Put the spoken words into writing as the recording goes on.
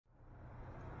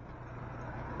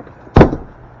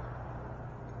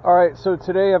Alright, so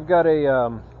today I've got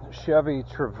a Chevy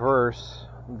Traverse.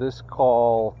 This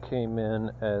call came in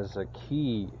as a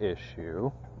key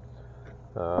issue.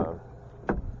 We're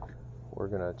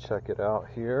going to check it out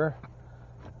here.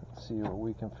 Let's see what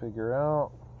we can figure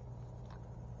out.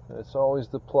 It's always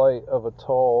the plight of a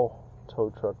tall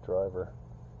tow truck driver.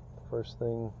 The first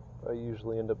thing I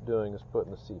usually end up doing is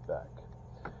putting the seat back,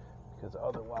 because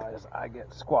otherwise I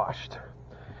get squashed.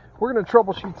 We're going to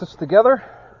troubleshoot this together.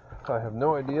 I have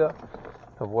no idea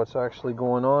of what's actually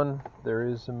going on. There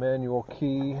is a manual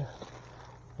key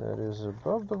that is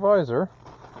above the visor.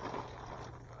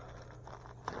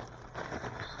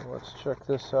 So let's check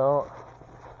this out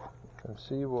and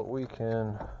see what we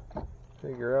can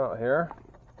figure out here.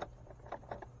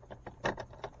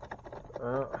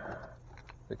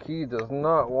 The key does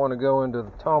not want to go into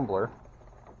the tumbler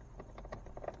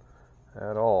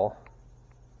at all.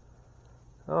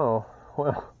 Oh,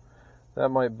 well, that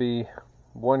might be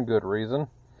one good reason,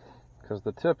 because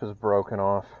the tip is broken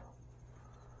off.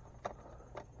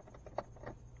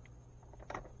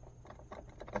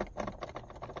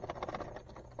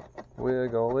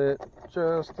 Wiggle it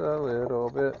just a little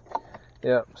bit.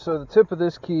 Yeah, so the tip of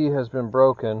this key has been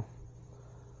broken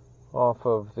off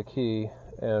of the key,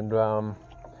 and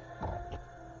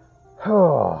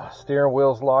steering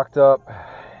wheel's locked up,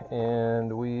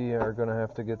 and we are going to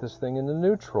have to get this thing into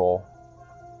neutral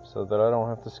so that I don't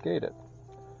have to skate it.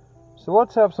 So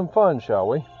let's have some fun, shall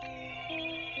we?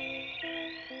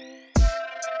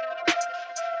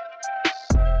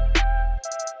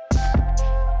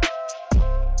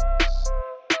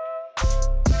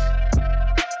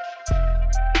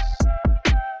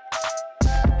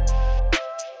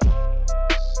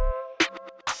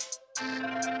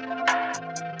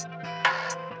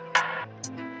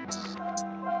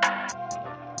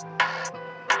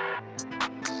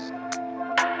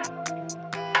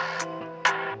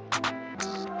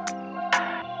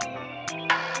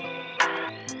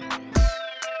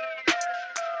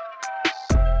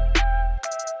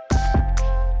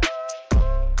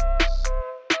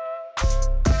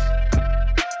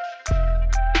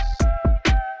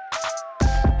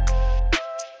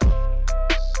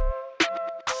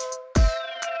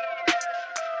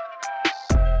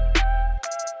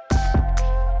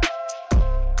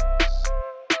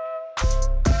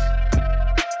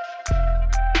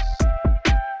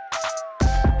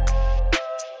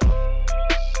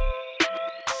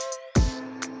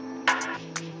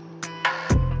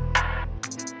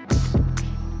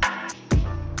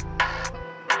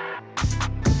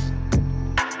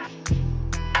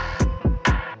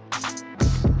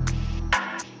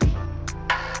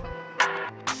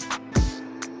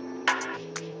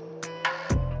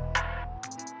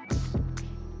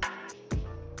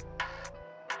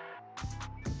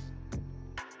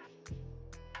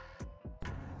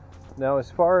 Now,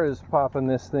 as far as popping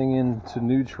this thing into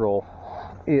neutral,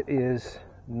 it is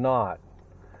not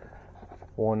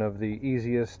one of the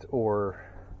easiest,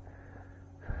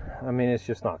 it's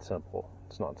just not simple.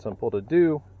 It's not simple to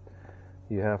do.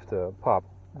 You have to pop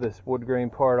this wood grain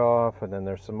part off, and then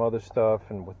there's some other stuff,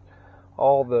 and with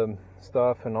all the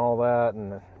stuff and all that,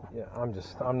 and yeah,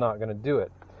 I'm not going to do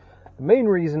it. The main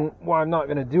reason why I'm not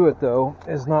going to do it, though,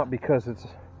 is not because it's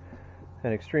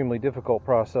an extremely difficult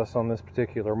process on this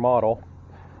particular model,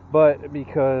 but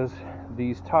because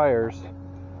these tires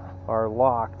are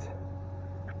locked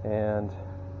and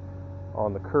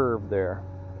on the curb there.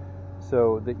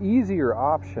 So the easier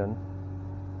option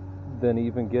than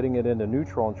even getting it into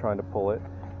neutral and trying to pull it,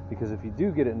 because if you do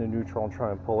get it into neutral and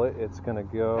try and pull it, it's going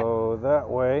to go that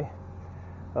way.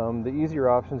 The easier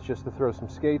option is just to throw some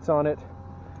skates on it.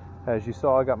 As you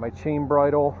saw, I got my chain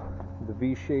bridle, the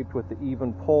V-shaped with the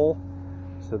even pull.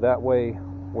 So that way,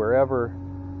 wherever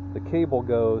the cable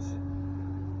goes,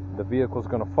 the vehicle's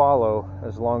going to follow,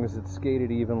 as long as it's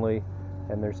skated evenly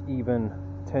and there's even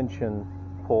tension,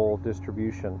 pull,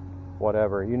 distribution,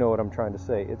 whatever. You know what I'm trying to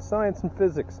say. It's science and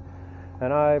physics,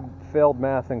 and I failed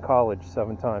math in college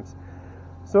 7 times.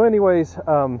 So anyways,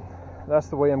 that's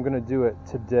the way I'm going to do it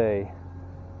today,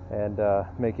 and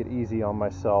make it easy on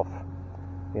myself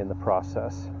in the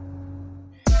process.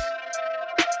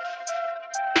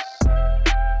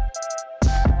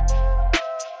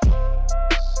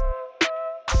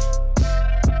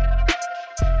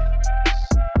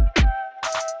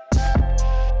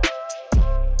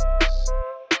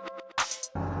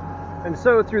 And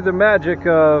so, through the magic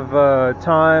of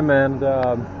time and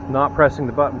not pressing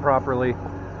the button properly,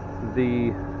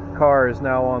 the car is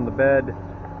now on the bed.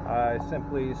 I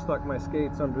simply stuck my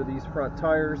skates under these front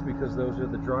tires because those are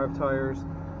the drive tires.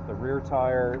 The rear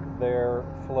tire there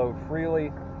flowed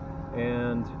freely,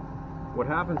 and what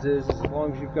happens is as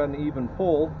long as you've got an even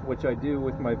pull, which I do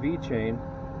with my V-chain,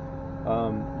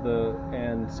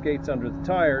 and skates under the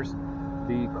tires,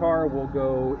 the car will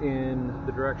go in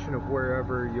the direction of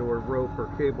wherever your rope or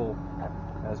cable,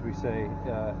 as we say,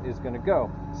 is going to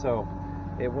go. So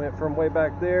it went from way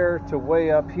back there to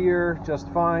way up here just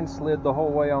fine, slid the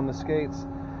whole way on the skates,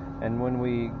 and when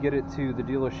we get it to the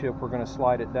dealership, we're going to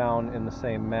slide it down in the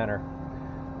same manner.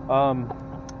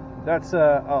 That's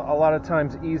a lot of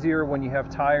times easier when you have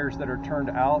tires that are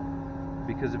turned out,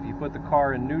 because if you put the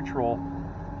car in neutral,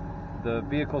 the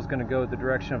vehicle is going to go the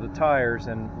direction of the tires,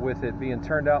 and with it being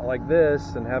turned out like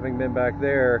this and having been back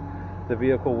there, the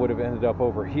vehicle would have ended up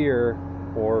over here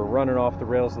or running off the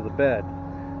rails of the bed.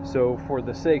 So for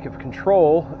the sake of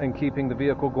control and keeping the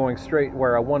vehicle going straight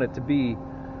where I want it to be,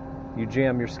 you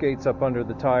jam your skates up under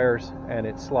the tires and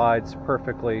it slides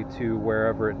perfectly to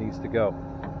wherever it needs to go.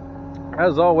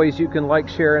 As always, you can like,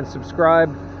 share, and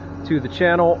subscribe to the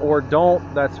channel, or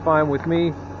don't. That's fine with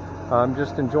me. I'm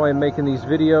just enjoying making these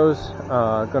videos.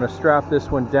 Gonna strap this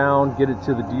one down, get it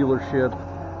to the dealership,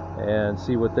 and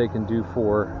see what they can do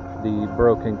for the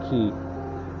broken key.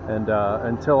 And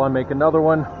until I make another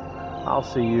one, I'll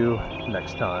see you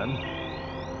next time.